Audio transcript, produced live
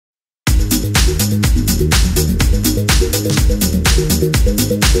Hi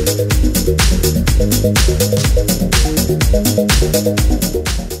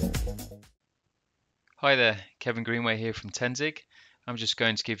there, Kevin Greenway here from 10ZiG. I'm just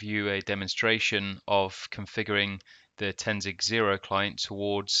going to give you a demonstration of configuring the 10ZiG Zero Client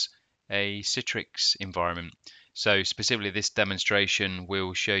towards a Citrix environment. So specifically this demonstration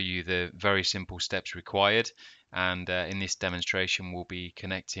will show you the very simple steps required, and in this demonstration we'll be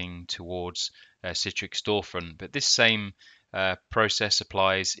connecting towards Citrix Storefront. But this same process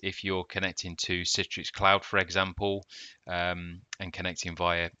applies if you're connecting to Citrix Cloud, for example, and connecting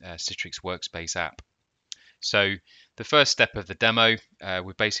via Citrix Workspace app. So the first step of the demo,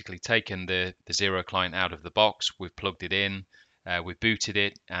 we've basically taken the Zero client out of the box, we've plugged it in, we've booted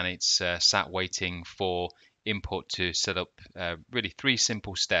it, and it's sat waiting for input to set up really three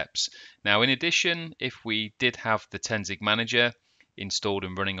simple steps. Now, in addition, if we did have the 10ZiG Manager installed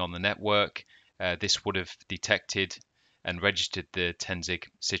and running on the network, this would have detected and registered the 10ZiG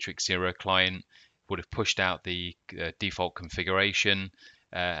Citrix Zero client, would have pushed out the default configuration,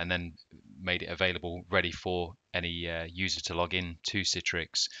 and then made it available ready for any user to log in to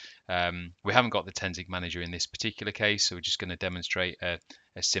Citrix. We haven't got the 10ZiG Manager in this particular case, so we're just going to demonstrate a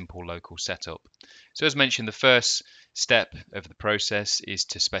simple local setup. So as mentioned, the first step of the process is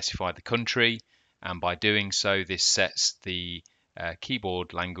to specify the country, and by doing so this sets the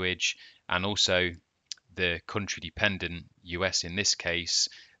keyboard language and also the country dependent, US in this case,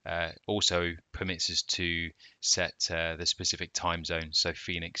 also permits us to set the specific time zone, so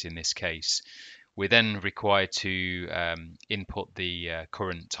Phoenix in this case. We're then required to input the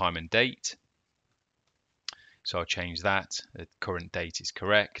current time and date. So I'll change that. The current date is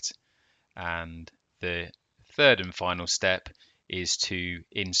correct. And the third and final step is to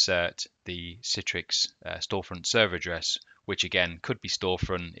insert the Citrix storefront server address, which again could be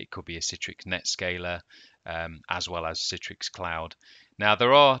storefront, it could be a Citrix NetScaler, as well as Citrix Cloud. Now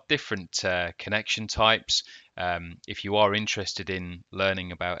there are different connection types. If you are interested in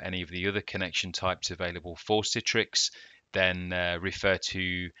learning about any of the other connection types available for Citrix, then refer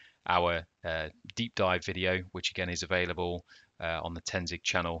to our deep dive video, which again is available on the 10ZiG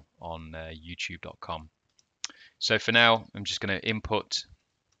channel on youtube.com. So for now, I'm just going to input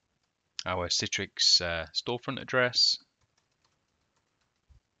our Citrix storefront address.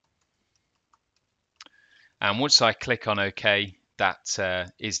 And once I click on OK,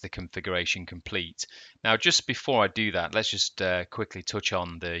 that is the configuration complete. Now, just before I do that, let's just quickly touch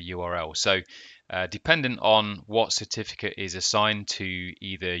on the URL. So dependent on what certificate is assigned to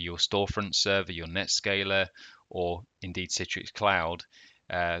either your storefront server, your NetScaler, or indeed Citrix Cloud,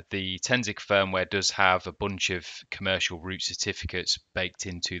 the 10ZiG firmware does have a bunch of commercial root certificates baked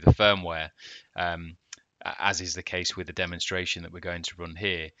into the firmware, as is the case with the demonstration that we're going to run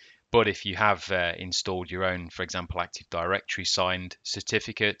here. But if you have installed your own, for example, Active Directory signed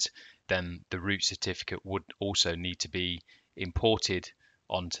certificate, then the root certificate would also need to be imported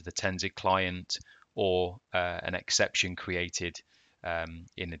onto the 10ZiG client, or an exception created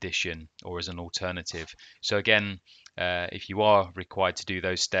in addition or as an alternative. So again, if you are required to do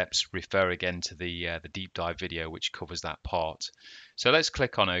those steps, refer again to the deep dive video which covers that part. So let's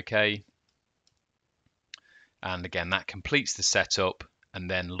click on OK. And again, that completes the setup and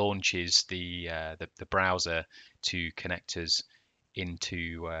then launches the browser to connect us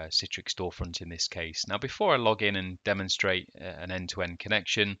into Citrix Storefront in this case. Now, before I log in and demonstrate an end-to-end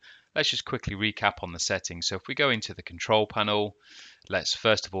connection, let's just quickly recap on the settings. So if we go into the control panel, let's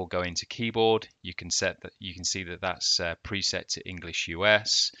first of all go into keyboard. You can see that that's preset to English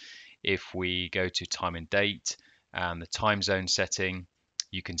US. If we go to time and date and the time zone setting,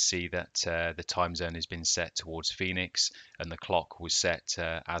 you can see that the time zone has been set towards Phoenix and the clock was set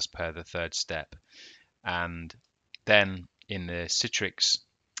as per the third step. And then in the Citrix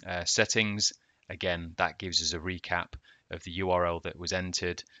settings, again, that gives us a recap of the URL that was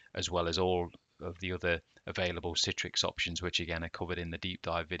entered, as well as all of the other available Citrix options, which again are covered in the deep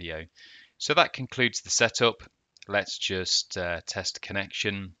dive video. So that concludes the setup. Let's just test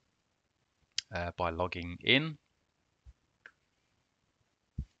connection by logging in.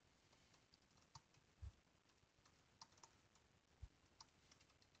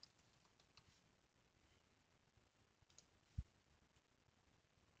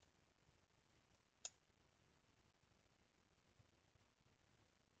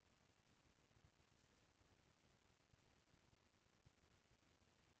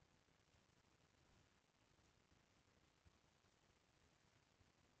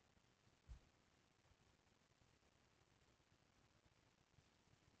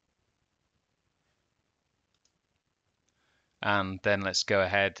 and then let's go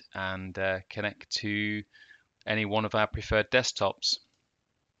ahead and connect to any one of our preferred desktops.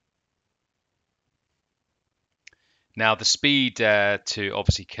 Now the speed to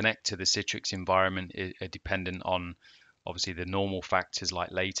obviously connect to the Citrix environment is dependent on obviously the normal factors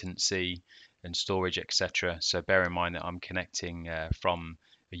like latency and storage, etc. So bear in mind that I'm connecting from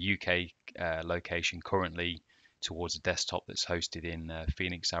a UK location currently towards a desktop that's hosted in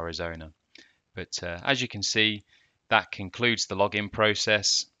Phoenix, Arizona. But as you can see, that concludes the login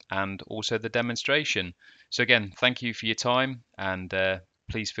process and also the demonstration. So again, thank you for your time, and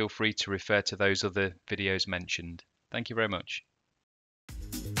please feel free to refer to those other videos mentioned. Thank you very much.